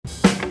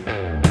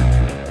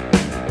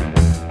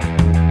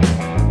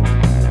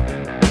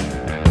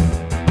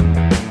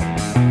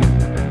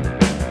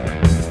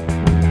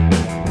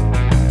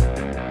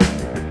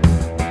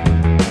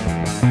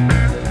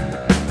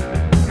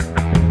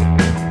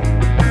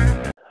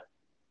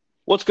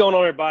What's going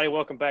on, everybody?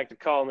 Welcome back to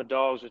Calling the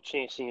Dogs with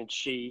Chancey and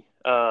She.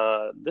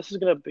 This is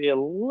going to be a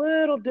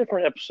little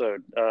different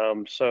episode.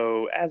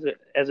 So as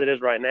it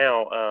is right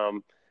now,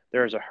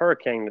 there's a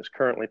hurricane that's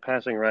currently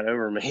passing right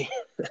over me,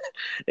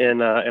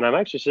 and I'm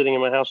actually sitting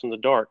in my house in the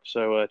dark.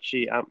 So,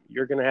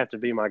 you're going to have to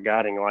be my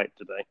guiding light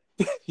today.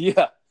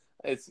 Yeah,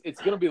 it's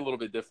going to be a little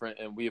bit different,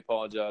 and we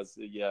apologize.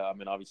 Yeah, I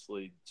mean,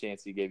 obviously,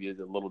 Chancey gave you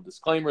the little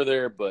disclaimer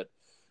there, but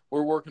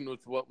we're working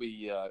with what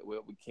we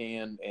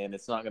can, and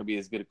it's not going to be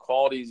as good a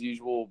quality as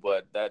usual.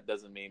 But that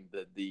doesn't mean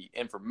that the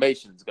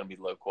information is going to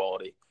be low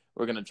quality.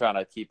 We're going to try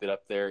to keep it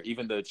up there,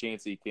 even though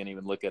Chancey can't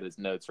even look at his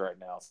notes right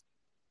now.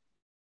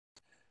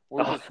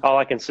 All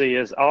I can see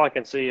is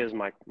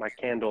my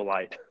candle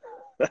light.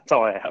 That's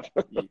all I have.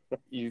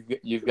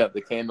 You've got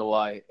the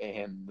candlelight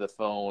and the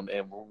phone,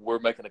 and we're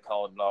making a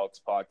Calling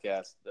Dogs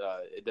podcast.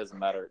 It doesn't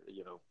matter,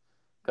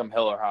 come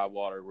hell or high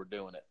water, we're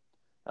doing it.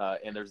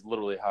 And there's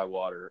literally high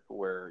water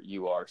where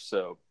you are.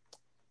 So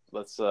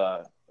let's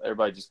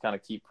everybody just kind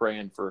of keep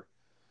praying for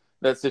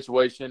that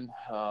situation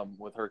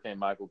with Hurricane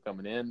Michael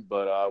coming in.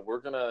 But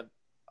we're gonna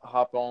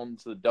hop on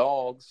to the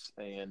dogs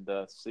and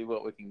see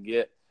what we can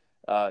get.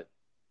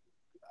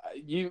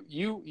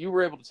 You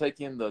were able to take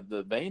in the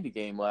Vandy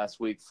game last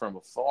week from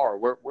afar.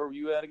 Where were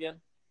you at again?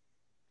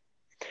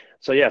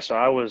 So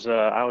I was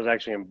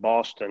actually in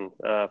Boston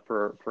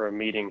for a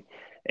meeting,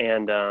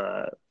 and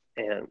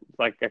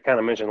like I kind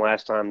of mentioned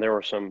last time, there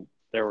were some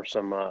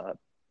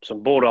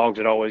bulldogs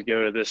that always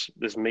go to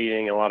this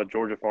meeting, a lot of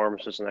Georgia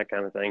pharmacists and that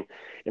kind of thing,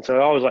 and so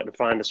I always like to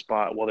find a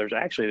spot. Well, there's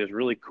actually this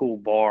really cool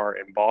bar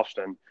in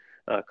Boston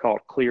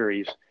called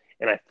Cleary's,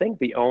 and I think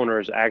the owner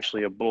is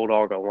actually a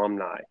Bulldog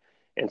alumni,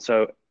 and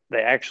so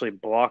they actually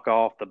block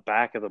off the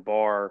back of the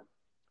bar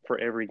for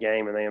every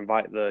game, and they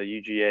invite the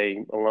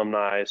UGA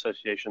Alumni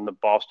Association, the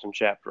Boston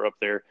chapter, up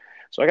there.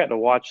 So I got to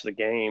watch the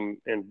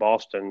game in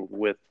Boston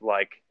with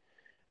like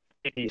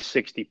 50,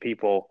 60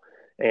 people,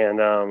 and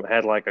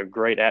had like a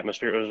great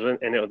atmosphere.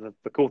 The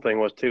cool thing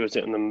was too, is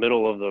in the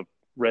middle of the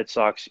Red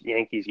Sox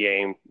Yankees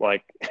game,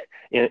 like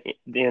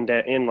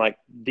in like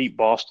deep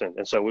Boston,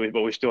 and so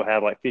we still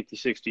had like 50,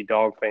 60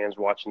 dog fans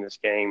watching this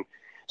game.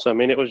 So I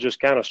mean, it was just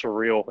kind of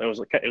surreal. It was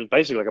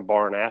basically like a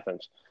bar in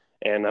Athens,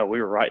 and we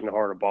were right in the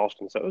heart of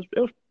Boston. So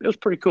it was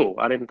pretty cool.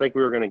 I didn't think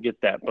we were going to get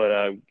that,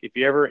 but if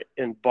you ever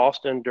in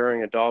Boston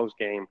during a Dogs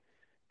game,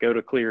 go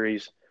to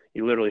Cleary's.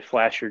 You literally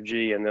flash your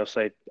G, and they'll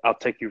say, "I'll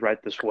take you right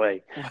this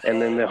way,"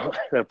 and then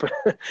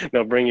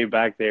they'll bring you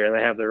back there, and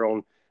they have their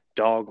own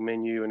dog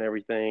menu and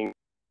everything.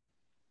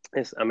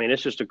 It's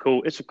just it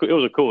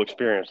was a cool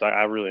experience.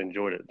 I really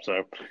enjoyed it.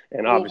 So,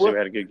 and Well, obviously we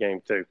had a good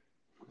game too.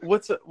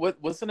 what's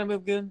the name of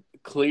it again?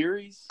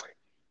 Cleary's.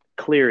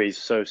 Cleary's,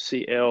 so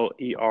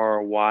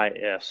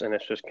Clearys, and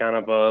it's just kind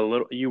of a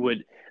little.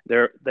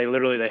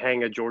 They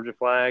hang a Georgia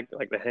flag,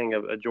 like they hang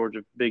a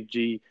Georgia big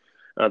G,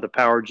 the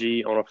power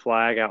G on a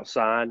flag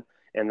outside,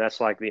 and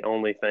that's like the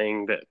only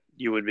thing that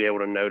you would be able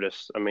to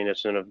notice. I mean,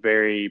 it's in a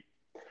very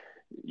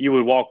you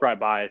would walk right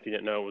by it if you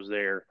didn't know it was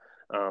there.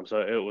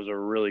 So it was a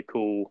really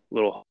cool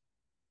little.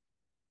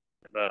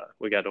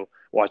 We got to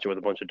watch it with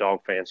a bunch of dog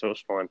fans, so it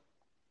was fun.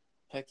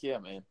 Heck yeah,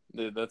 man!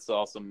 Dude, that's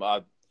awesome.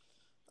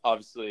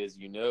 Obviously, as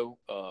you know,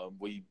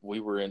 we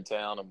were in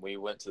town and we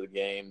went to the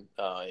game,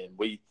 and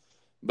we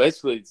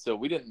basically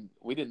we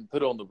didn't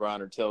put on the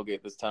Briner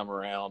tailgate this time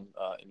around.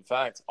 In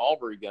fact,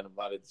 Aubrey got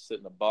invited to sit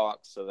in the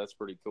box, so that's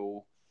pretty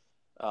cool.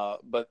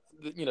 But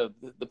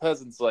the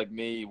peasants like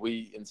me,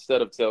 we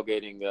instead of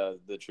tailgating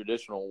the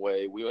traditional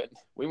way,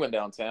 we went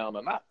downtown,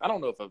 and I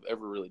don't know if I've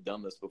ever really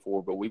done this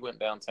before, but we went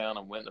downtown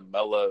and went to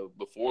Mello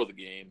before the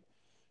game.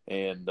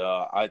 And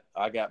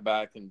I got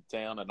back in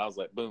town, and I was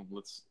like, boom,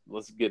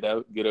 let's get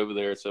over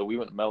there. So we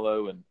went to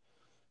Mello and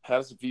had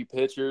us a few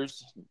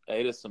pictures,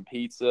 ate us some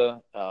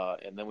pizza,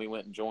 and then we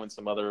went and joined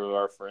some other of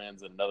our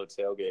friends at another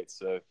tailgate.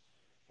 So it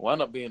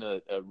wound up being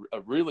a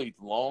really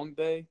long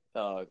day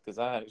because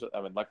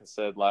like I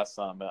said last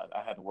time,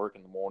 I had to work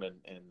in the morning,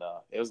 and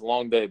it was a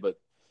long day, but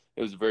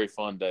it was a very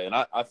fun day. And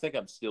I think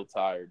I'm still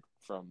tired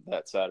from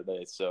that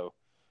Saturday. So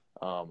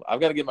I've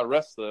got to get my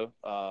rest though,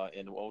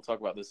 and we'll talk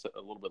about this a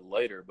little bit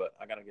later. But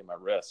I got to get my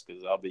rest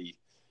because I'll be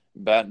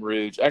Baton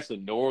Rouge, actually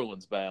New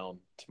Orleans bound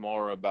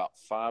tomorrow about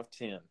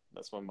 5:10.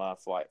 That's when my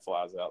flight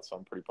flies out, so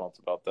I'm pretty pumped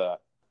about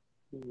that.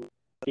 You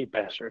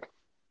bastard.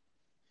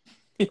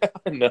 Yeah,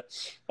 I know.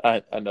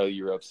 I know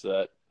you're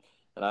upset,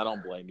 and I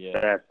don't blame you.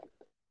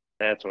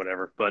 That's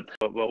whatever. But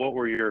what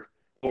were your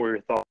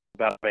thoughts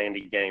about the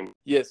Vandy game?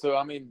 Yeah, so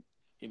I mean,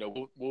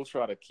 we'll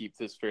try to keep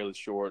this fairly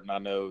short, and I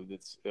know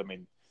that's. I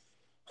mean,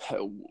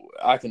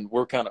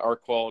 we're kind of our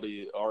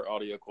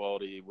audio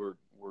quality, we're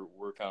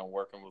kind of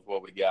working with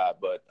what we got.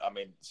 But I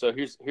mean, so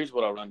here's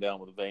what I'll run down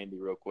with Vandy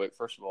real quick.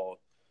 First of all,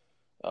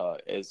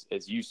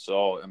 as you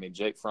saw, I mean,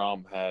 Jake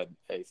Fromm had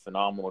a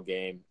phenomenal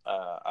game.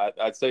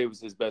 I'd say it was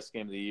his best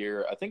game of the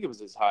year. I think it was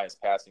his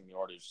highest passing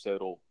yardage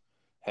total.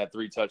 Had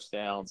 3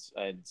 touchdowns,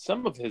 and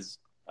some of his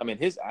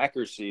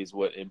accuracy is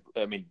what.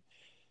 I mean,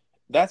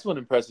 that's what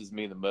impresses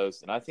me the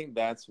most. And I think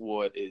that's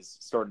what is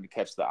starting to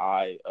catch the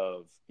eye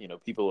of,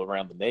 people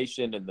around the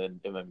nation. And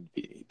then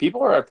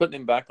people are putting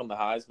him back on the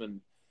Heisman.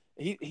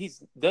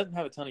 He's doesn't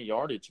have a ton of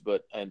yardage,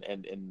 but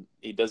and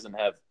he doesn't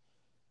have,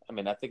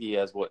 I think he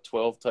has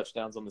 12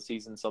 touchdowns on the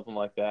season, something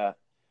like that.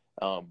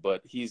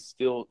 But he's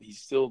still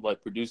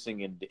like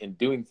producing and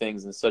doing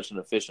things in such an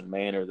efficient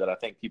manner that I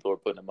think people are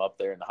putting him up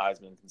there in the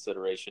Heisman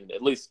consideration,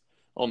 at least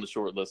on the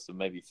short list of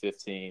maybe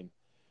 15.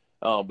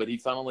 But he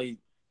finally,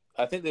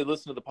 I think they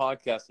listened to the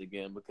podcast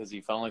again because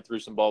he finally threw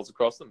some balls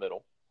across the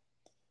middle.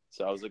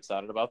 So I was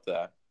excited about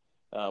that.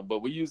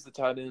 But we used the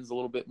tight ends a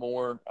little bit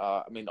more.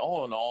 All in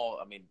all,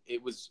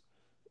 it was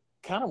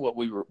kind of what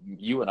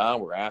you and I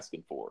were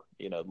asking for.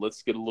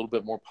 Let's get a little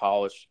bit more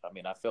polish.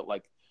 I felt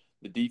like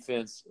the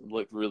defense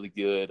looked really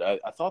good. I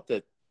thought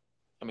that,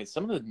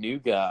 some of the new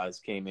guys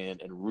came in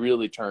and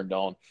really turned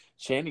on.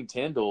 Channing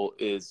Tindall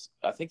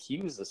I think he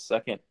was the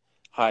second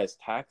highest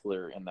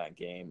tackler in that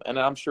game. And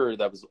I'm sure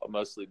that was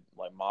mostly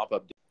like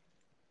mop-up.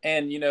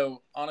 And,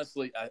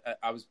 honestly,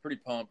 I was pretty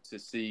pumped to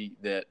see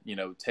that,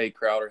 Tay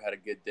Crowder had a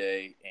good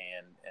day.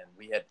 And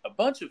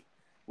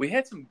we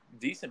had some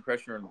decent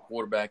pressure on the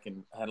quarterback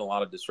and had a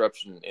lot of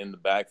disruption in the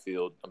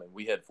backfield.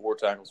 We had 4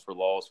 tackles for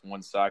loss,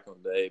 1 sack on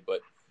the day,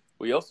 but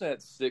we also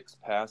had 6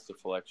 pass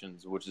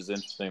deflections, which is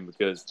interesting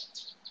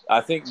because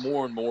I think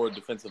more and more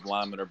defensive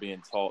linemen are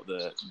being taught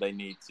that they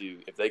need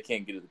to, if they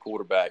can't get to the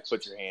quarterback,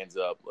 put your hands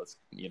up. Let's,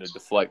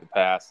 deflect the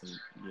pass and,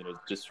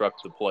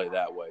 disrupt the play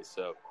that way.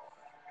 So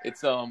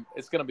it's going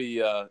to be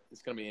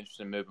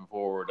interesting moving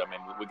forward.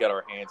 We got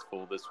our hands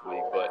full this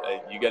week, but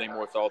you got any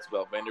more thoughts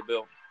about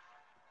Vanderbilt?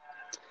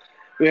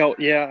 Well,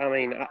 yeah,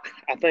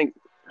 I think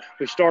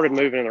we started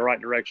moving in the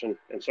right direction.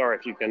 And sorry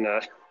if you can,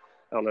 I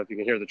don't know if you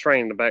can hear the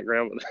train in the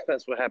background, but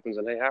that's what happens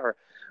in Hayhire.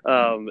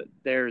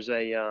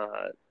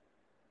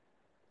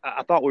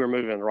 I thought we were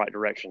moving in the right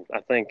direction. I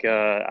think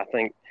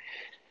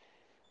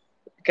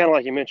kind of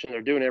like you mentioned,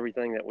 they're doing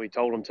everything that we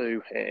told them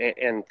to,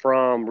 and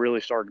Fromm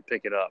really started to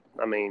pick it up.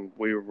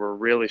 We were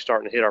really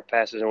starting to hit our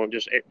passes, and we're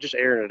just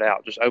airing it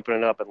out, just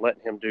opening up and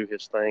letting him do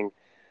his thing.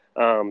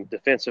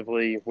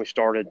 Defensively, we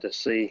started to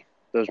see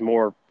those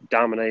more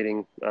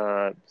dominating,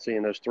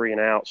 seeing those 3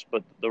 and outs,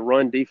 but the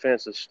run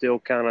defense is still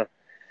kind of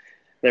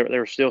there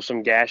were still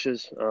some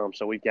gashes,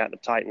 so we've got to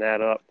tighten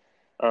that up.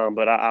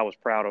 But I was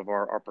proud of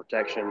our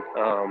protection,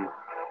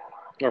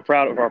 or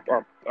proud of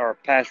our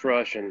pass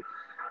rush and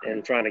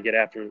trying to get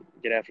after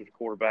the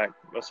quarterback.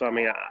 So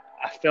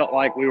I felt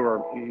like we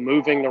were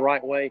moving the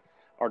right way.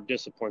 Our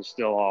discipline's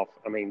still off.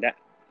 That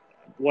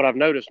what I've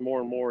noticed more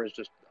and more is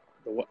just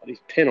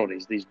these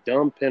penalties, these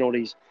dumb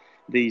penalties,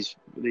 these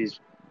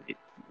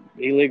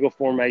illegal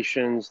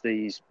formations,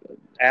 these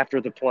after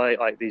the play,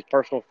 like these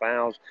personal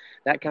fouls.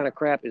 That kind of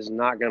crap is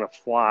not going to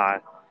fly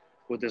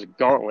with this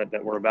gauntlet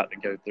that we're about to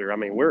go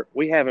through.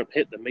 We haven't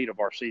hit the meat of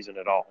our season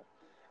at all.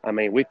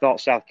 We thought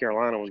South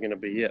Carolina was going to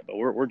be it, but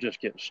we're just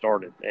getting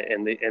started.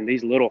 And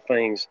these little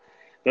things,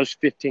 those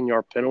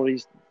 15-yard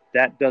penalties,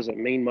 that doesn't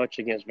mean much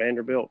against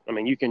Vanderbilt.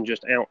 You can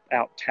just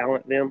out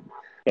talent them.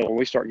 But when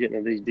we start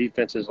getting to these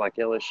defenses like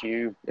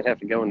LSU that have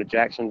to go into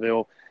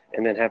Jacksonville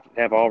and then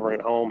have Auburn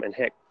at home and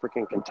heck,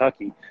 freaking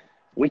Kentucky,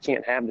 we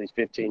can't have these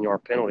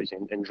 15-yard penalties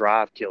and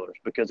drive killers,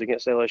 because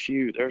against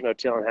LSU, there's no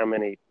telling how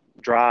many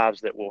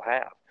drives that we'll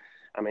have.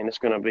 It's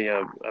going to be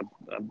a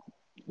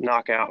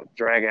knockout,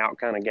 drag out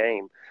kind of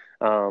game.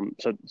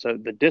 So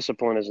the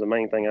discipline is the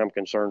main thing I'm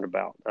concerned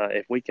about.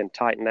 If we can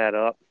tighten that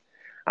up,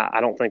 I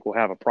don't think we'll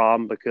have a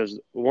problem, because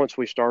once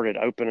we started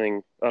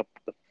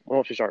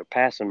once we started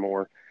passing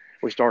more,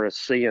 we started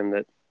seeing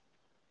that,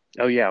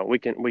 oh yeah,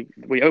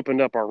 we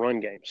opened up our run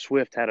game.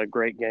 Swift had a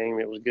great game.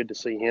 It was good to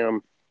see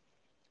him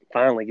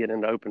finally get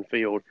into open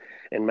field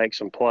and make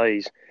some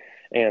plays.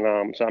 And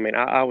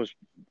I was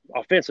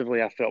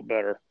offensively, I felt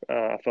better.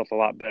 I felt a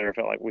lot better. I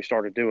felt like we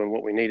started doing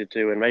what we needed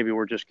to, and maybe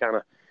we're just kind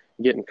of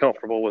getting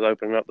comfortable with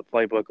opening up the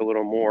playbook a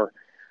little more.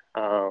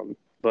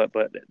 But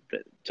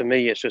to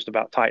me, it's just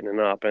about tightening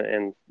up,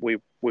 and we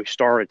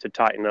started to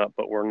tighten up,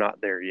 but we're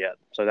not there yet.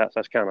 So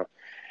that's kind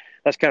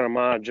of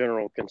my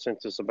general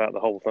consensus about the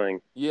whole thing.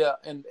 Yeah,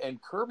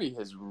 and Kirby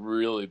has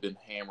really been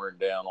hammering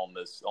down on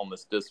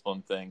this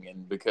discipline thing,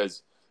 and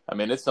because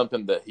it's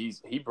something that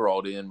he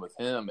brought in with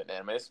him,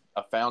 and it's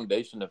a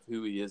foundation of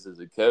who he is as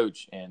a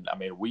coach. And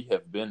we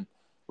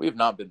have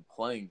not been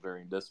playing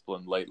very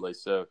disciplined lately,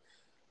 so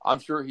I'm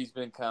sure he's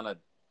been kind of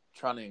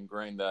trying to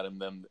ingrain that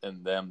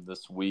in them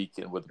this week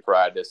and with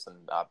practice.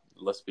 And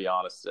let's be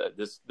honest,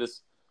 this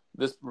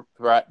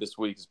practice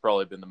week has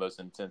probably been the most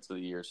intense of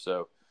the year.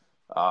 So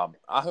I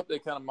hope they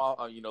kind of,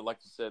 like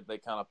you said, they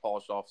kind of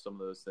polish off some of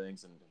those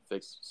things and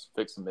fix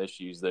some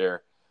issues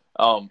there.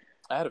 I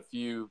had a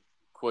few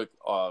quick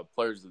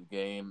players of the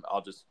game.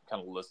 I'll just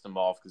kind of list them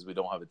off because we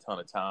don't have a ton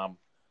of time.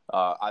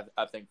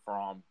 I think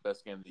Fromm,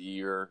 best game of the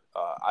year.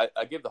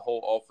 I give the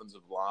whole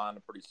offensive line a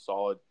pretty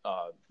solid.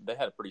 They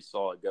had a pretty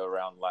solid go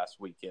around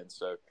last weekend,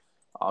 so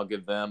I'll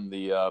give them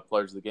the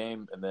players of the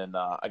game. And then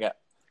I got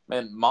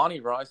Monty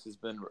Rice has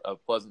been a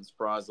pleasant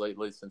surprise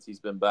lately since he's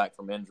been back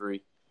from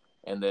injury.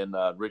 And then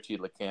Richie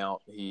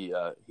LeCount, he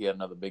had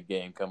another big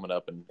game coming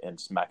up and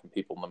smacking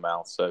people in the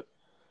mouth. So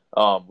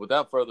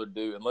without further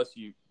ado, unless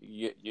you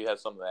have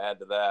something to add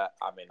to that,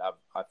 I mean,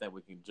 I think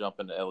we can jump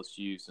into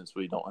LSU since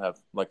we don't have,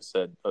 like I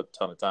said, a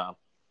ton of time.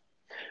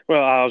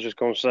 Well, I was just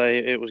going to say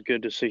it was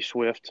good to see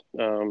Swift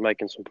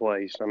making some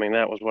plays. I mean,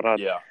 that was what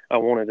Yeah. I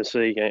wanted to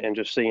see, and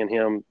just seeing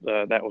him.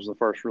 That was the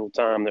first real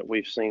time that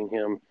we've seen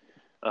him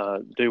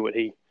do what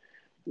he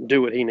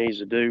needs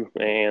to do,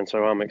 and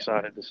so I'm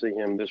excited to see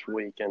him this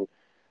week, and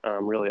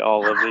really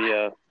all of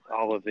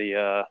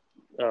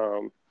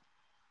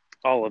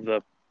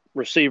the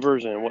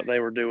receivers and what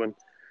they were doing.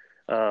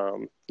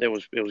 It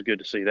was good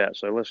to see that.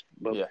 So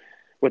Yeah.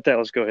 with that,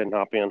 let's go ahead and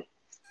hop in.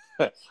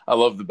 I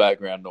love the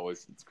background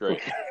noise. It's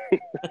great.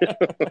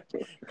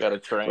 Got a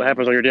train. What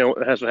happens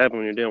has to happen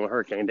when you're dealing with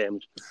hurricane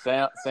damage.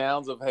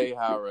 Sounds of Hey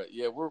Hira.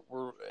 Yeah, we're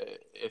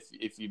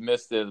if you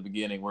missed it at the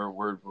beginning,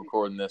 we're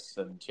recording this,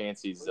 and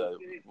Chancey's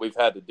we've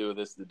had to do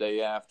this the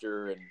day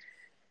after, and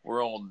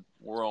we're on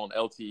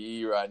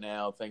LTE right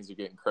now. Things are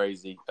getting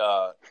crazy.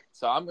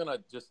 So I'm gonna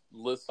just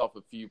list off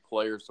a few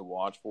players to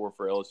watch for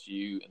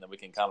LSU, and then we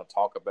can kind of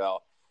talk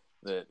about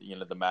the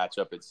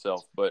matchup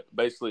itself. But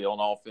basically on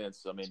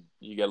offense, I mean,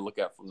 you got to look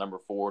out for number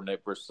 4,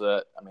 Nick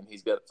Brissett. I mean,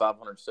 he's got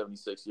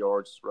 576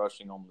 yards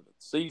rushing on the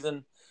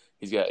season.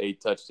 He's got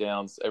 8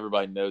 touchdowns.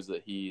 Everybody knows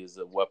that he is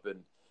a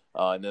weapon.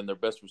 And then their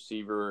best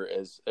receiver,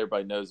 as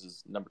everybody knows,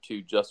 is number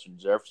 2, Justin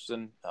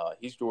Jefferson.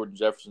 He's Jordan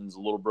Jefferson's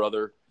little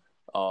brother.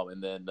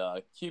 And then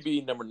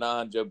QB number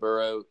 9, Joe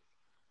Burrow.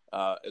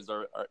 As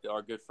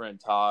our good friend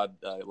Todd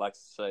likes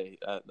to say,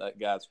 that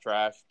guy's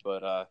trash.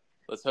 But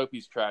let's hope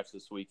he's trash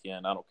this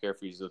weekend. I don't care if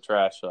he's a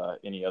trash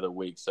any other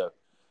week. So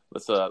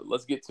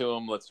let's get to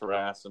him. Let's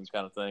harass him,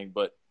 kind of thing.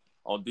 But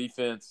on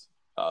defense,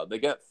 they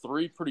got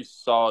 3 pretty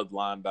solid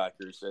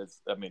linebackers.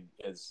 As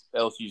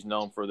LSU's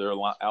known for their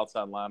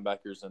outside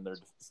linebackers and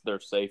their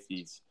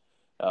safeties.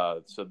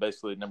 So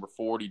basically, number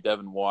 40,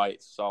 Devin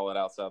White, solid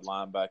outside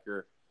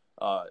linebacker.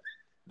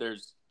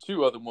 There's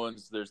 2 other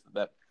ones. There's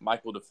that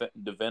Michael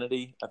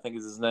Divinity, I think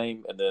is his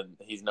name, and then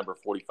he's number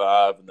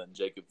 45, and then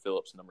Jacob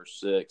Phillips, number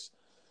 6.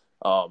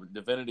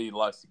 Divinity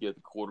likes to get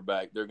the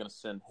quarterback. They're going to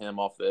send him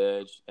off the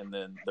edge, and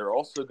then they're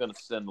also going to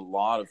send a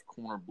lot of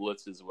corner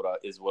blitzes.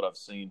 Is what I've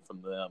seen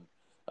from them.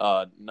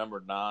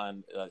 Number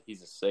 9,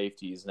 he's a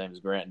safety. His name is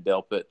Grant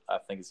Delpit, I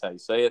think is how you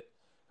say it.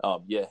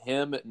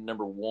 Him and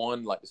number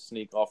 1 like to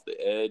sneak off the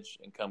edge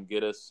and come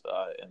get us,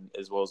 and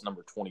as well as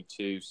number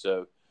 22.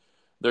 So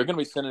they're going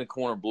to be sending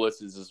corner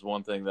blitzes is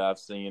one thing that I've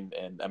seen,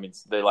 and I mean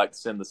they like to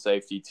send the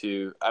safety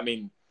too. I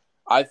mean,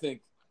 I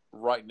think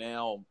right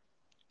now,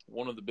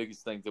 one of the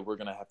biggest things that we're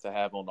going to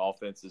have on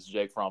offense is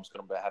Jake Fromm's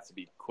going to have to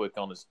be quick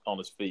on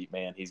his feet,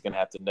 man. He's going to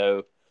have to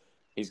know.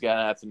 He's going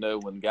to have to know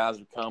when guys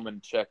are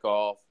coming, check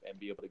off, and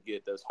be able to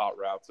get those hot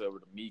routes over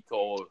to Miko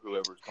or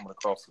whoever's coming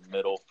across the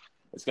middle.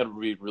 It's going to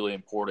be really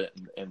important,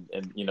 and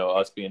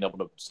us being able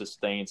to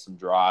sustain some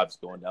drives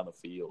going down the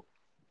field.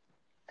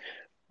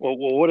 Well,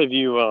 what have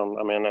you? I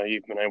know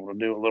you've been able to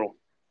do a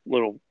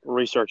little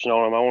research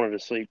on them. I wanted to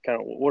see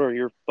kind of what are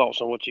your thoughts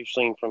on what you've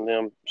seen from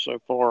them so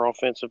far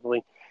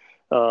offensively.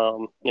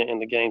 In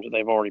the games that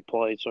they've already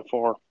played so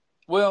far?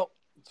 Well,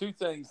 2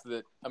 things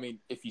that,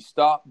 if you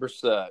stop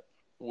Brissett,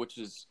 which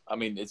is, we're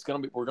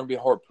going to be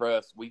hard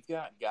pressed. We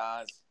got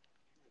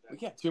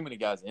too many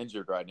guys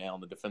injured right now on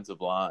the defensive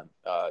line.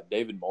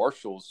 David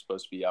Marshall's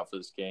supposed to be out for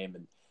this game.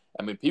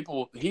 And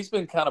he's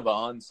been kind of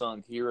an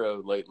unsung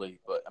hero lately,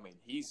 but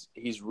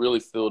he's really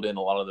filled in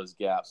a lot of those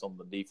gaps on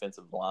the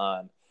defensive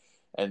line.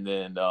 And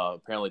then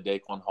apparently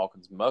Daquan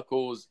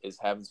Hawkins-Muckles is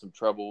having some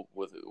trouble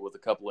with a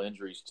couple of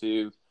injuries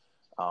too.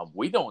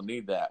 We don't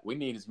need that. We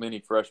need as many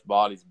fresh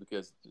bodies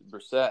because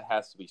Brissett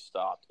has to be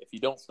stopped. If you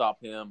don't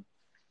stop him,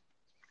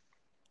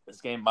 this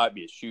game might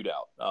be a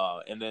shootout.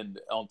 And then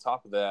on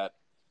top of that,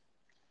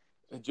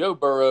 Joe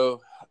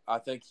Burrow, I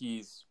think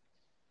he's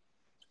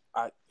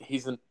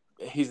an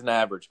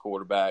average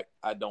quarterback.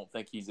 I don't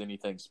think he's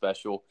anything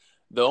special.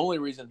 The only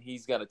reason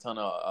he's got a ton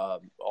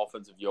of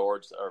offensive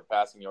yards or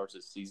passing yards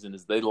this season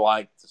is they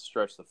like to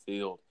stretch the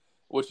field,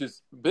 which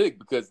is big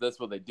because that's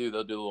what they do.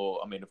 They'll do a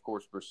little. Of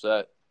course,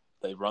 Brissett.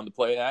 They run the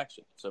play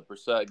action. So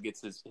Brissett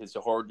gets his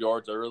hard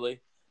yards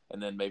early,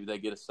 and then maybe they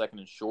get a second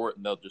and short,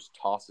 and they'll just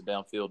toss it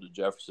downfield to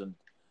Jefferson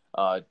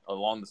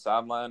along the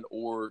sideline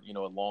or, a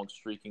long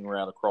streaking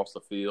route across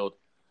the field.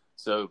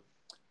 So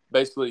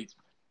basically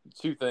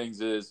 2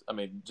 things is,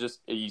 just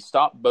you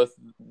stop both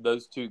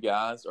those 2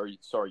 guys,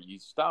 you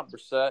stop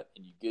Brissett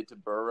and you get to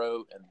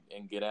Burrow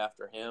and get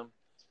after him.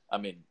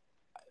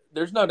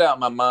 There's no doubt in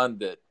my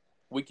mind that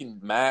we can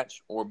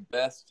match or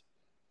best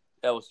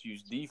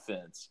LSU's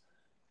defense.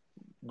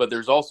 But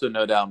there's also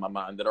no doubt in my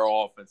mind that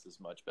our offense is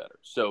much better.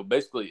 So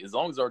basically, as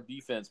long as our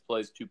defense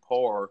plays to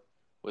par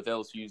with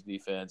LSU's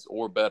defense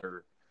or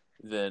better,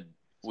 then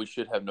we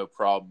should have no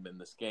problem in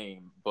this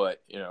game.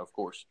 But, of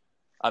course,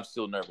 I'm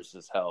still nervous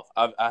as hell.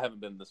 I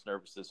haven't been this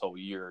nervous this whole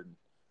year. And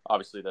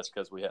obviously, that's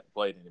because we haven't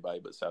played anybody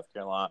but South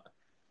Carolina.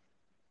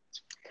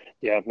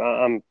 Yeah,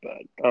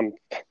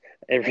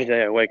 every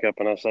day I wake up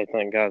and I say,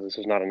 "Thank God this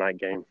is not a night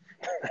game."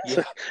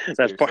 Yeah,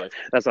 that's part. seriously.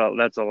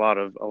 That's a lot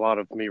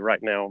of me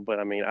right now. But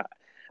I mean,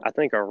 I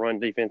think our run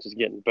defense is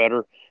getting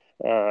better.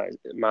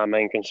 My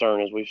main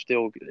concern is we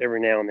still every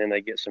now and then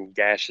they get some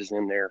gashes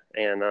in there,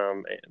 and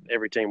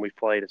every team we've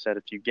played has had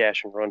a few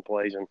gash and run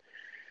plays, and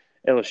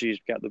LSU's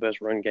got the best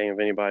run game of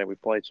anybody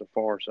we've played so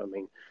far. So I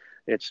mean,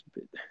 it's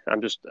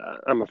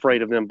I'm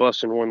afraid of them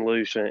busting one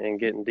loose and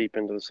getting deep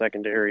into the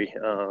secondary.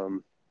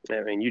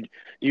 I mean,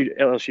 you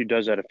LSU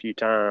does that a few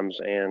times,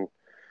 and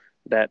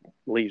that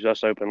leaves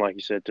us open, like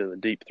you said, to the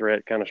deep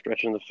threat, kind of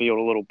stretching the field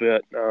a little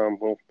bit.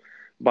 We'll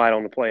bite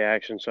on the play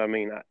action. So I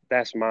mean,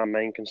 that's my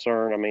main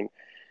concern. I mean,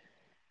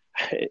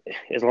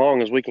 as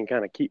long as we can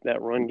kind of keep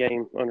that run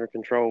game under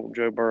control,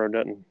 Joe Burrow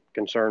doesn't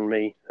concern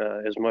me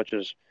as much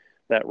as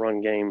that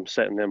run game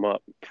setting them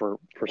up for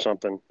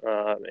something.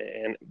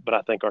 But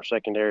I think our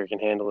secondary can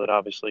handle it.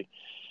 Obviously,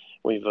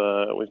 we've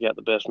got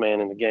the best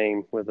man in the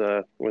game with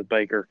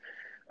Baker.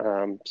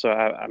 So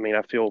I mean,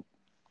 I feel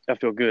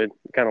good,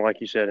 kind of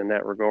like you said in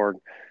that regard.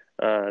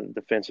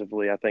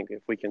 Defensively, I think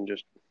if we can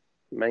just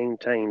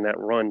maintain that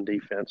run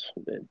defense,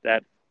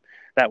 that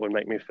would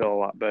make me feel a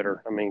lot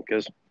better. I mean,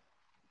 because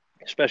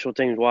special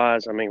teams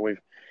wise, I mean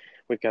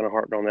we've kind of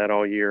harped on that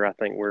all year. I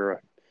think we're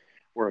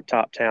a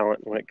top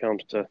talent when it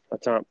comes to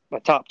a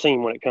top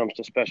team when it comes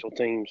to special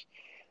teams.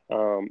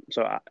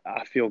 So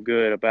I feel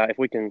good about if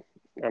we can.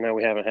 I know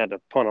we haven't had to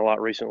punt a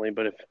lot recently,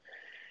 but if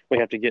we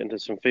have to get into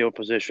some field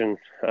position,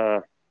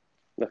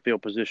 the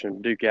field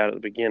position Duke out at the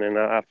beginning,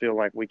 I feel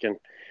like we can.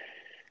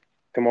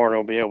 Camardo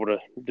will be able to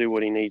do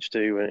what he needs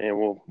to,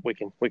 and we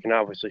can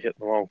obviously hit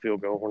the long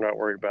field goal. We're not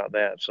worried about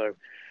that. So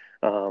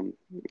um,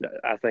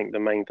 I think the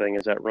main thing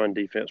is that run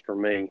defense for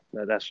me.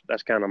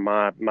 That's kind of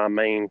my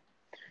main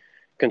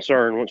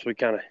concern. Once we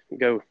kind of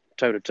go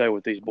toe to toe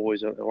with these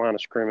boys at the line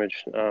of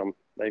scrimmage,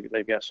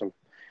 they've got some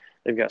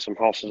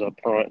hosses up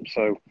front.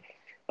 So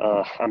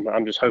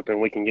I'm just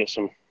hoping we can get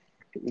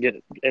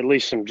at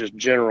least some just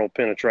general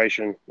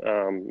penetration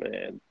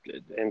and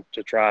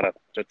to try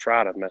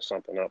to mess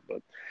something up.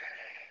 But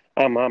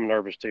I'm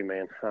nervous too,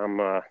 man.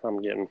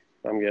 I'm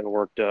getting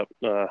worked up.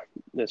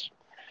 This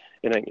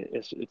it ain't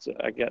it's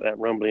I got that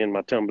rumbly in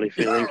my tumbly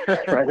feeling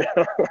right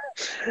now.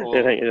 Well,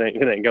 It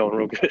ain't going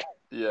real good.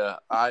 yeah,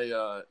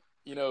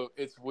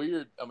 it's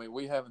weird. I mean,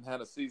 we haven't had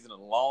a season in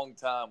a long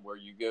time where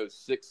you go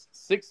six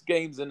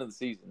games into the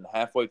season,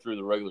 halfway through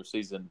the regular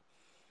season,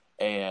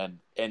 and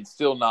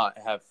still not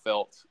have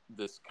felt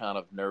this kind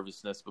of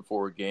nervousness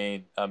before a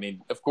game. I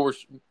mean, of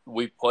course,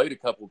 we played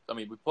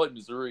we played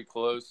Missouri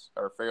close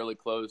or fairly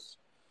close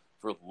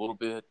for a little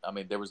bit. I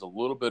mean, there was a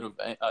little bit of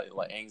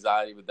like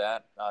anxiety with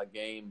that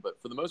game,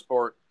 but for the most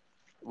part,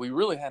 we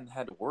really hadn't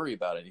had to worry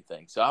about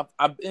anything. So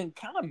I've been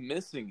kind of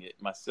missing it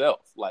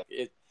myself. Like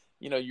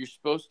you're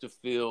supposed to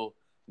feel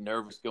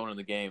nervous going in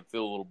the game,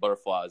 feel a little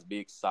butterflies, be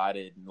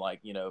excited, and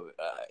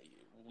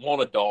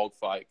want a dog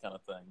fight kind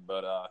of thing.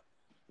 But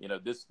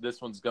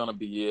this one's gonna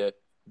be it.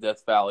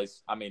 Death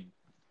Valley's. I mean,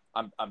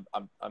 I'm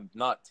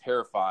not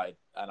terrified,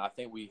 and I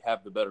think we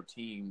have the better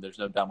team. There's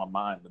no doubt in my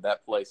mind. But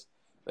that place,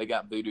 they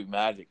got voodoo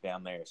magic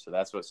down there, so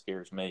that's what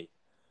scares me.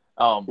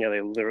 Yeah,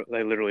 they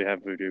literally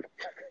have voodoo.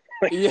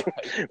 Yeah,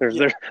 there's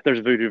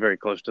voodoo very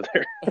close to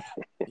there.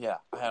 Yeah,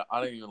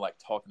 I don't even like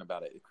talking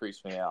about it. It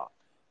creeps me out.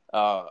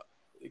 Uh,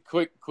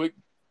 quick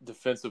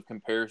defensive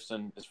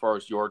comparison as far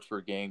as yards per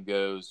game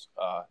goes.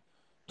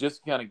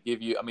 Just to kind of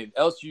give you, I mean,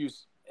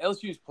 LSU's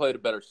played a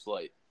better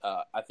slate.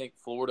 I think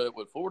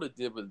what Florida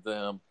did with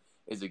them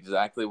is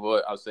exactly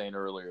what I was saying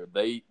earlier.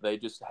 They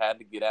just had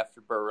to get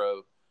after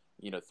Burrow,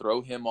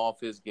 throw him off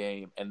his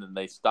game, and then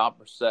they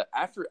stopped Brissett.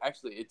 After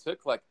actually, it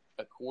took like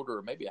a quarter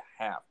or maybe a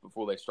half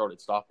before they started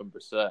stopping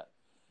Brissett.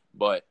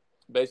 But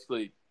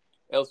basically,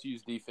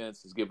 LSU's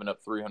defense has given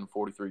up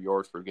 343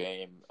 yards per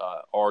game.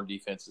 Our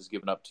defense has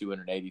given up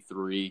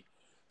 283.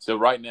 So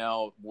right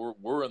now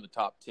we're in the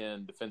top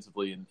 10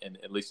 defensively, in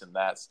at least in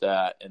that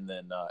stat, and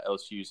then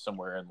LSU is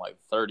somewhere in like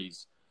the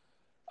 30s.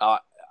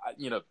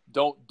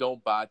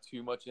 Don't buy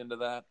too much into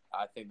that.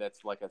 I think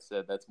that's, like I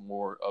said, that's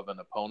more of an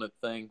opponent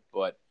thing.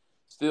 But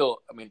still,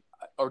 I mean,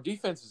 our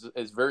defense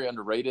is very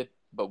underrated.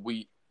 But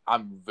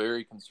I'm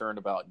very concerned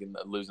about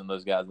losing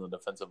those guys in the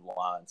defensive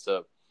line.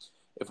 So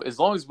as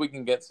long as we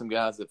can get some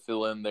guys that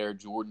fill in there,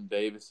 Jordan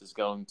Davis is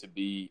going to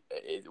be.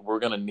 We're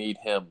going to need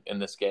him in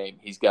this game.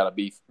 He's got to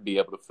be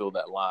able to fill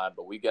that line,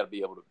 but we got to be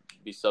able to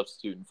be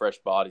substituting fresh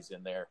bodies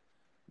in there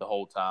the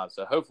whole time.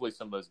 So hopefully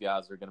some of those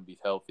guys are going to be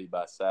healthy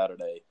by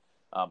Saturday.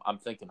 I'm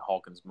thinking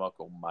Hawkins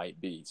Muckle might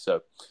be.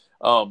 So,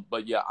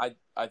 but yeah,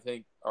 I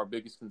think our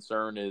biggest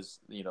concern is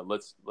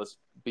let's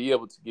be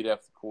able to get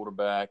after the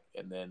quarterback,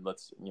 and then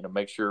let's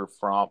make sure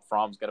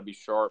Fromm's got to be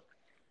sharp.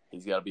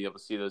 He's got to be able to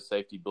see those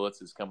safety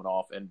blitzes coming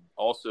off. And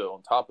also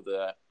on top of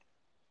that,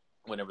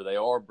 whenever they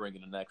are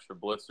bringing an extra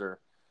blitzer,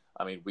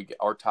 I mean,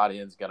 our tight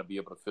ends got to be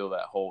able to fill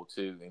that hole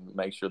too and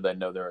make sure they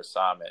know their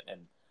assignment.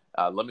 And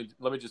let me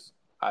just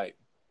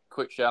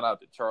quick shout out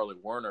to Charlie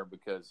Werner,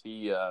 because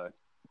he I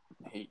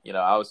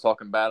was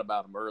talking bad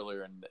about him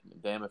earlier, and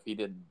damn if he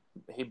didn't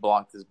he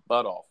blocked his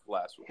butt off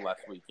last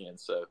weekend.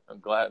 So I'm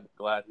glad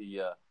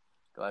he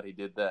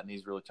did that, and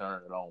he's really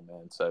turning it on,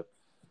 man. So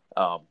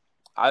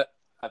I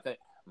think,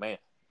 man,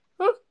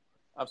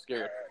 I'm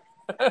scared.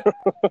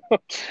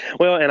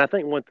 Well, and I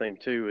think one thing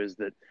too is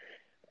that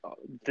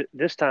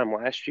this time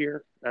last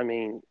year, I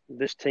mean,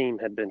 this team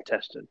had been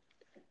tested.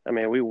 I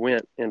mean, we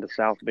went into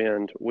South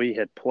Bend. We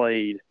had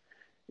played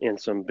in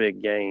some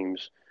big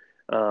games.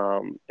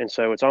 And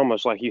so it's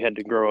almost like you had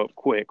to grow up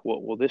quick.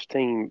 Well, this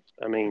team,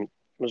 I mean,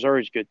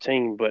 Missouri's a good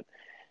team, but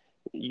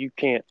you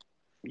can't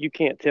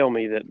tell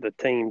me that the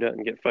team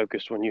doesn't get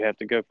focused when you have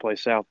to go play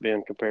South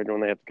Bend compared to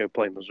when they have to go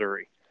play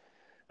Missouri.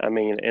 I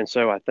mean, and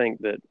so I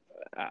think that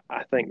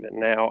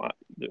now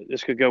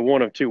this could go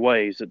one of two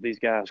ways, that these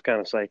guys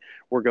kind of say,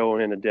 we're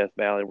going into Death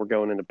Valley, we're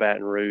going into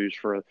Baton Rouge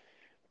for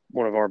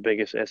one of our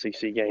biggest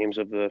SEC games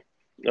of the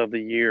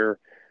year.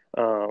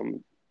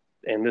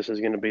 And this is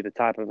going to be the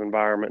type of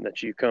environment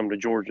that you come to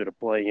Georgia to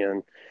play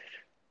in.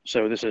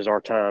 So this is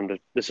our time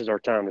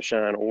to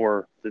shine,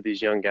 or that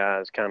these young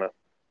guys kind of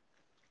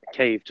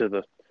cave to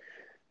the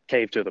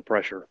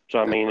pressure. So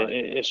I mean,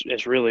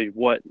 it's really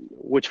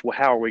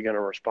how are we going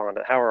to respond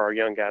to? How are our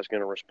young guys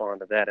going to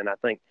respond to that? And I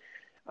think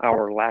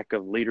our lack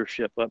of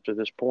leadership up to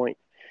this point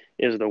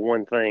is the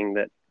one thing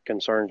that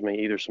concerns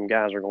me. Either some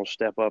guys are going to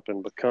step up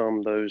and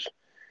become those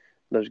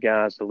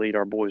guys to lead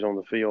our boys on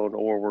the field,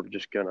 or we're going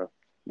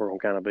to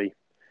kind of be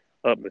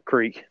up the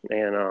creek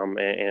and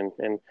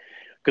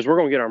because we're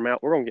going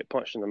to get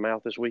punched in the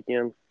mouth this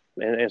weekend,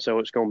 and so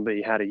it's going to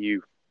be, are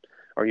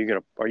you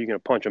going to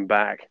punch them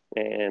back,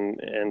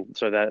 and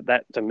so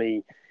that to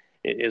me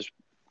is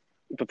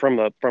from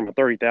a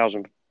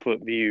 30,000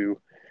 foot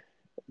view,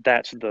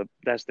 that's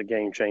the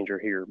game changer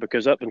here,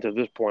 because up until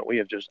this point we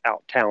have just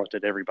out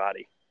talented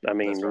everybody. I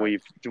mean,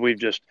 right. we've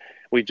just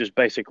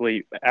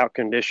basically out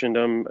conditioned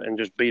them and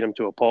just beat them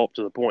to a pulp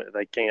to the point that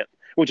they can't,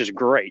 which is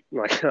great.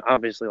 Like,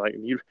 obviously, like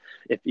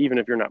even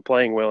if you're not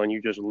playing well and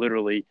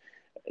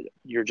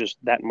you're just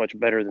that much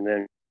better than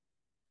them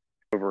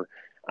over,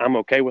 I'm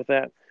okay with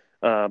that.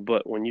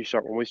 But when we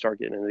start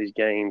getting into these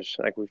games,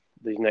 like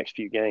these next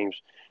few games,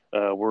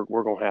 we're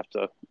gonna have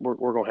to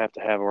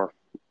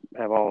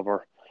have all of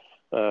our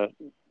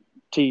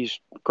T's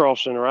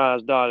crossed and our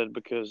I's dotted,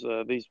 because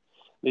these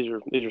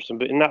are some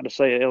big, not to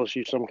say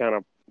LSU some kind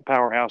of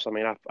powerhouse. I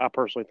mean, I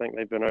personally think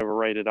they've been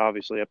overrated,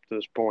 obviously, up to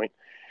this point.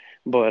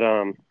 But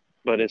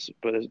it's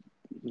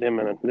them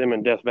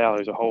and Death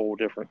Valley is a whole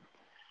different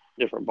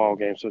ball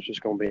game. So it's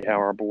just going to be how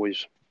our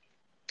boys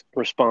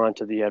respond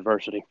to the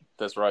adversity.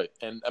 That's right.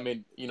 And I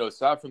mean,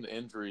 aside from the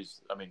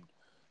injuries, I mean,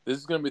 this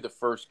is going to be the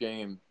first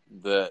game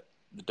that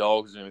the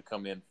Dogs are going to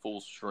come in full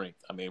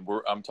strength. I mean,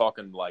 I'm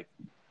talking like,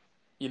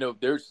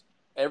 there's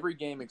every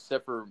game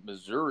except for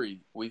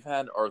Missouri, we've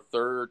had our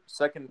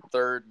second,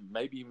 third,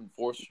 maybe even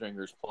fourth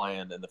stringers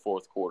playing in the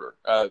fourth quarter,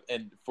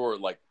 and for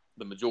like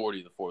the majority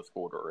of the fourth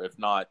quarter, if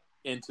not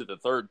into the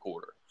third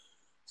quarter.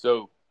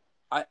 So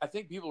I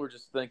think people are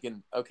just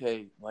thinking,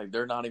 okay, like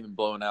they're not even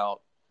blowing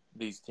out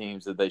these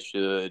teams that they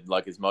should,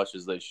 like as much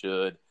as they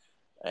should,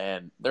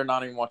 and they're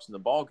not even watching the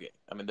ball game.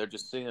 I mean, they're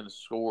just seeing the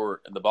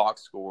score and the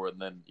box score, and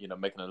then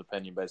making an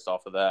opinion based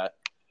off of that.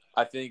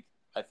 I think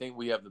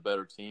we have the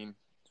better team,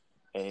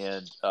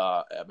 and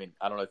I mean,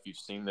 I don't know if you've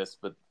seen this,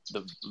 but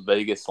the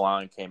Vegas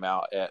line came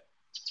out at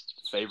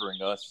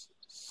favoring us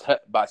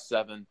by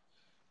 7,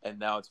 and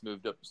now it's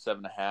moved up to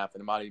 7.5,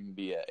 and it might even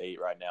be at 8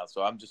 right now.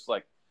 So I'm just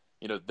like,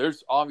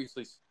 there's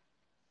obviously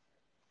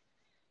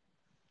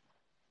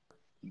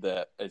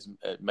that is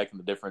making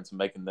the difference and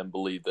making them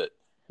believe that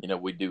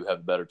we do have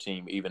a better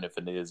team, even if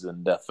it is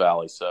in Death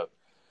Valley. So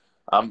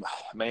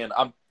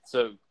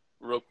so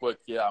real quick,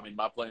 yeah, I mean,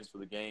 my plans for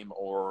the game,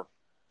 or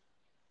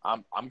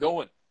I'm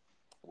going.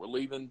 We're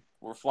leaving.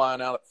 We're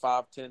flying out at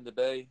 5:10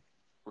 today.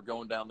 We're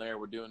going down there.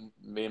 We're doing,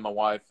 me and my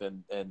wife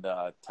and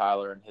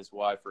Tyler and his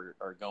wife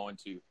are going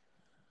to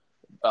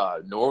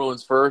New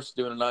Orleans first,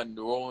 doing a night in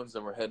New Orleans,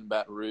 and we're heading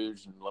Baton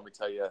Rouge. And let me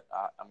tell you,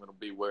 I'm going to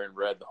be wearing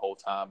red the whole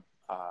time.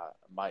 I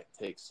might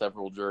take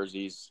several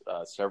jerseys,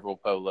 several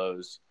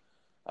polos.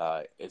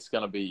 It's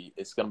gonna be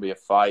a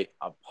fight.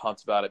 I'm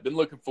pumped about it. Been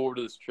looking forward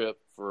to this trip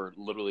for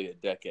literally a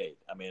decade.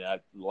 I mean,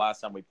 the last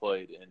time we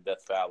played in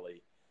Death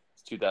Valley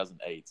was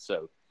 2008.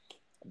 So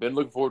I've been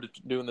looking forward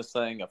to doing this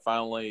thing. I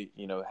finally,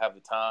 have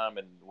the time,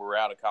 and we're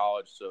out of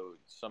college, so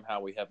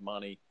somehow we have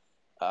money.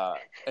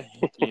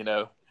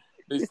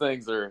 These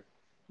things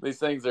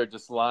are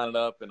just lining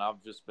up, and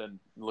I've just been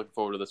looking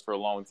forward to this for a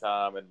long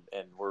time, and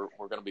we're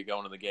going to be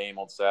going to the game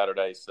on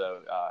Saturday,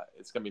 so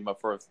it's going to be my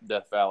first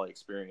Death Valley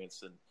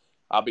experience, and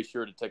I'll be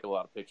sure to take a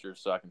lot of pictures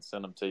so I can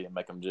send them to you and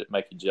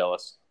make you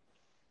jealous.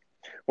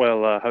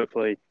 Well,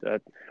 hopefully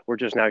we're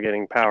just now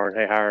getting power in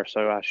Hayhire,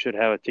 so I should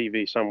have a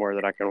TV somewhere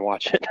that I can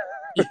watch it.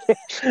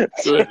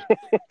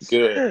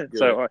 Good.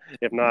 So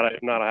if not,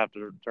 I have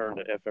to return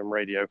to FM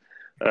radio.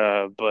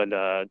 But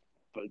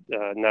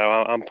no,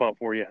 I'm pumped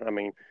for you. I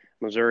mean,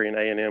 Missouri and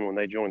A&M, when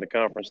they joined the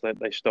conference, that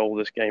they stole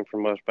this game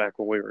from us back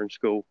when we were in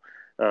school.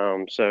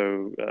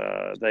 So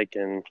they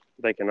can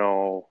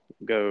all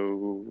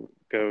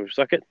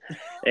suck it.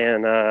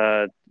 And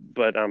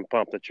but I'm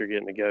pumped that you're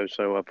getting to go.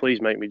 So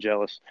please make me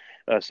jealous.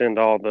 Send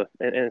all the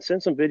and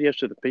send some videos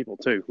to the people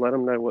too. Let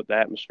them know what the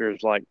atmosphere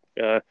is like.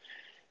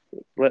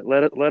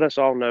 Let us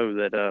all know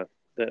that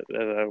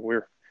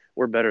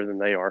we're better than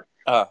they are.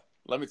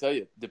 Let me tell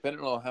you,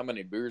 depending on how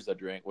many beers I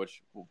drink,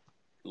 which will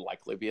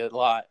likely be a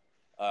lot,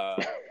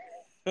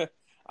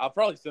 I'll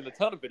probably send a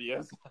ton of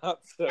videos out.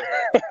 So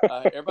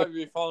everybody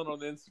be following on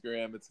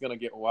Instagram. It's going to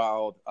get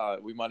wild.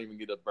 We might even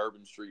get a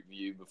Bourbon Street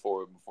view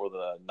before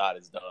the night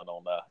is done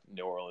on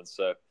New Orleans.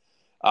 So,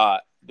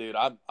 dude,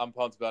 I'm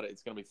pumped about it.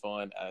 It's going to be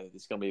fun.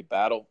 It's going to be a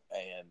battle,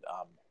 and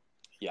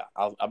yeah,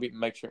 I'll be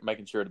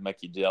making sure to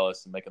make you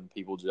jealous and making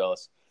people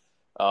jealous.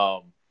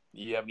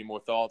 You have any more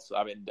thoughts?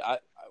 I mean,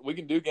 we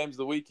can do games of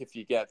the week if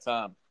you got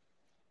time.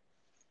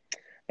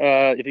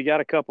 If you got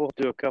a couple,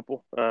 do a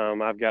couple.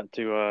 I've got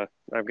to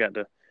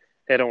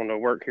head on to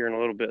work here in a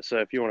little bit. So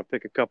if you want to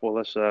pick a couple,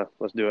 let's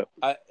do it.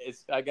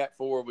 I got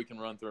 4. We can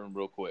run through them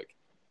real quick.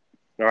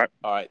 All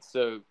right.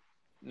 So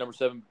number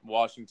 7,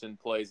 Washington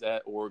plays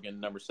at Oregon.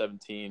 Number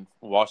 17,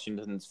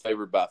 Washington's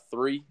favored by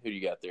 3. Who do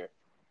you got there?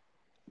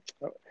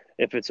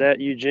 If it's at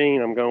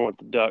Eugene, I'm going with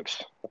the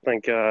Ducks. I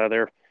think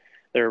they're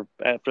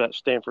after that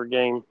Stanford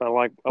game. I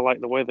like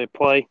the way they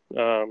play.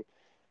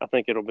 I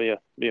think it'll be a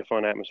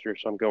fun atmosphere.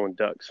 So I'm going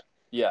Ducks.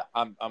 Yeah,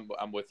 I'm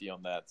with you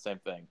on that. Same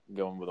thing.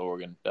 Going with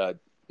Oregon.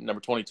 Number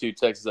 22,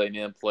 Texas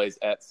A&M plays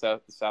at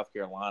South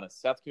Carolina.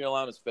 South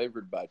Carolina's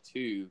favored by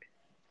 2.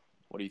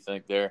 What do you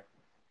think there?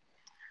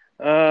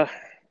 I'm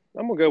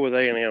gonna go with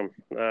A&M.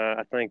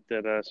 I think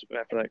that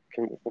after that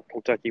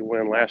Kentucky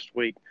win last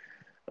week,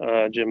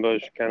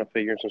 Jimbo's kind of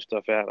figuring some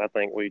stuff out. I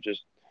think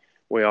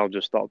we all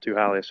just thought too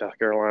highly of South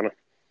Carolina.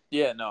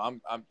 Yeah, no,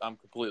 I'm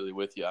completely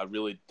with you. I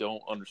really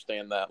don't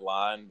understand that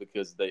line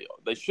because they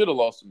should have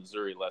lost to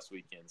Missouri last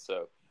weekend.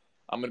 So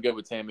I'm going to go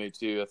with TAMU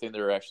too. I think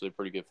they're actually a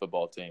pretty good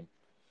football team.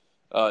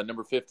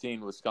 Number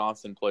 15,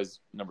 Wisconsin plays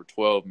number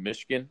 12,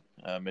 Michigan.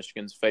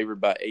 Michigan's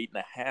favored by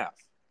 8.5.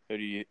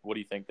 What do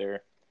you think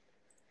there?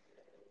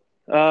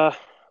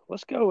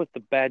 Let's go with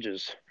the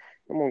Badgers.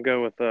 I'm going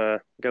to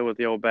go with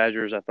the old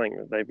Badgers. I think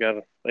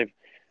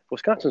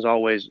Wisconsin's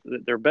always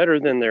they're better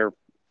than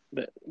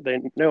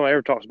no one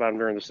ever talks about them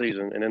during the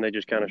season, and then they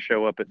just kind of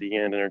show up at the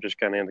end and are just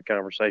kind of in the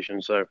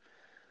conversation. So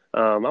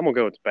I'm gonna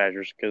go with the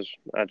Badgers because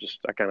I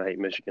kind of hate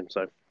Michigan.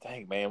 So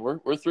dang man,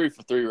 we're 3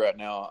 for 3 right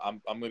now.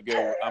 I'm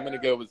gonna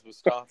go with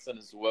Wisconsin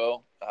as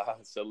well.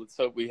 So let's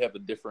hope we have a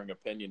differing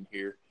opinion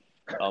here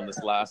on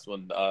this last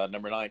one.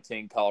 Number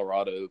 19,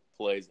 Colorado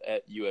plays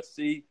at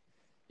USC.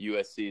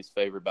 USC is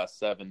favored by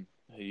 7.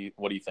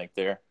 What do you think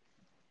there?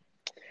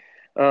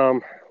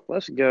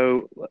 Let's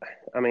go.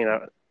 I mean,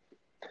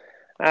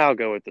 I'll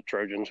go with the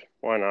Trojans.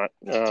 Why not?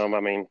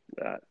 I mean,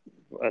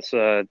 that's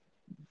I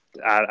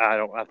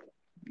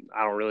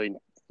don't really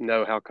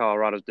know how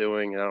Colorado's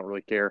doing. I don't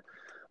really care.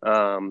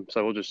 So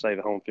we'll just say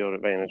the home field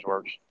advantage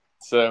works.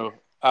 So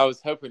I was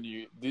hoping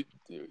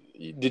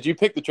did you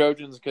pick the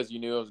Trojans because you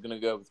knew I was going to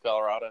go with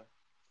Colorado?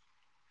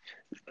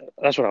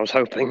 That's what I was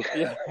hoping.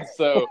 Yeah.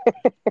 So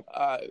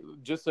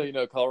just so you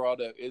know,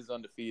 Colorado is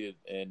undefeated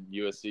and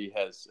USC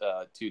has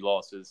 2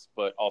 losses,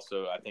 but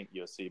also I think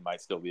USC might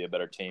still be a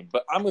better team.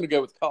 But I'm going to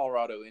go with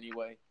Colorado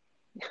anyway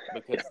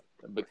because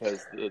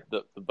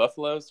the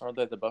Buffaloes, aren't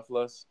they the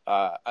Buffaloes?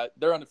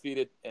 They're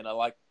undefeated and I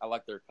like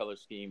their color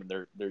scheme and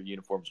their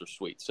uniforms are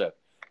sweet. So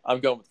I'm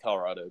going with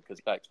Colorado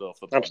because Pac-12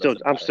 football.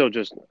 I'm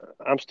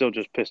still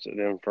just pissed at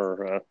them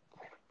for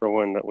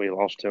one that we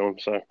lost to them.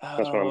 So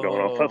that's what I'm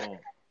going off of.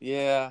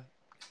 Yeah.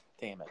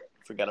 Damn it.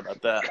 Forgot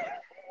about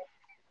that.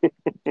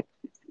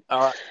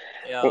 All right.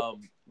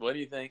 What do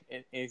you think?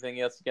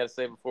 Anything else you got to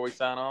say before we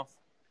sign off?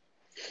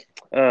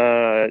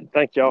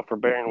 Thank y'all for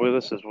bearing with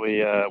us as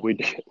we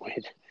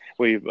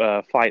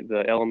fight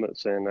the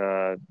elements and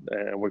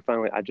we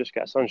finally. I just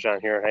got sunshine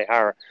here in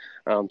Hayhire,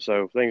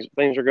 so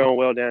things are going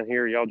well down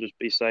here. Y'all just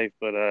be safe,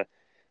 but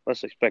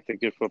let's expect a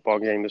good football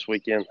game this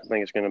weekend. I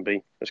think it's going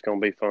to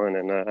be fun,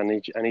 and I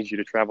need you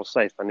to travel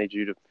safe. I need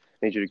you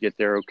to get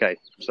there okay.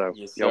 So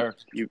yes, sir.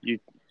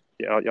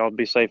 Y'all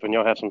be safe and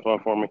y'all have some fun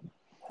for me.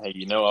 Hey,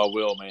 I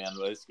will, man.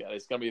 It's going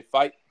to be a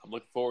fight. I'm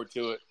looking forward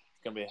to it.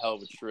 It's going to be a hell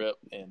of a trip,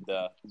 and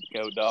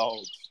go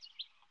Dogs.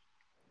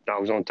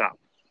 Dogs on top.